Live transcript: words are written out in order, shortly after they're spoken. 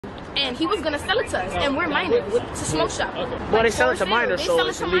and he was gonna sell it to us, and we're minors. It's a smoke shop. Well, they sell it to minors, so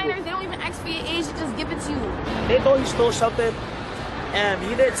it's illegal. They don't even ask for your age; they just give it to you. They thought he stole something, and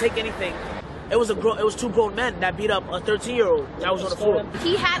he didn't take anything. It was two grown men that beat up a 13-year-old that was on the floor.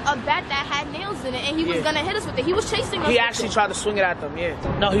 He had a bat that had nails in it, and he was gonna hit us with it. He was chasing us. He actually tried to swing it at them. Yeah.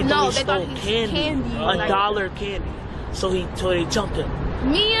 No, he thought he stole candy, $1 candy. So they jumped him.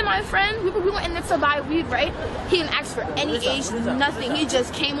 Me and my friend, we went in there to buy weed, right? He didn't ask for any age, nothing. He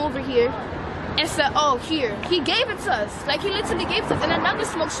just came over here and said, oh, here. He gave it to us. Like, he literally gave it to us. In another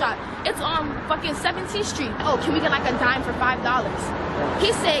smoke shop. It's on fucking 17th Street. Oh, can we get like a dime for $5?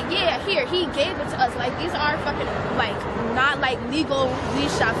 He said, yeah, here. He gave it to us. Like, these are fucking, like, not like legal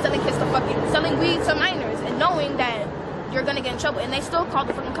weed shops selling weed to minors and knowing that you're gonna get in trouble, and they still called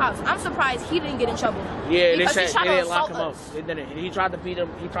the fucking cops. I'm surprised he didn't get in trouble. Yeah, they said they didn't lock him up. They didn't. He tried to beat him.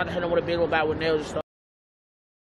 He tried to hit him with a baseball bat with nails and stuff.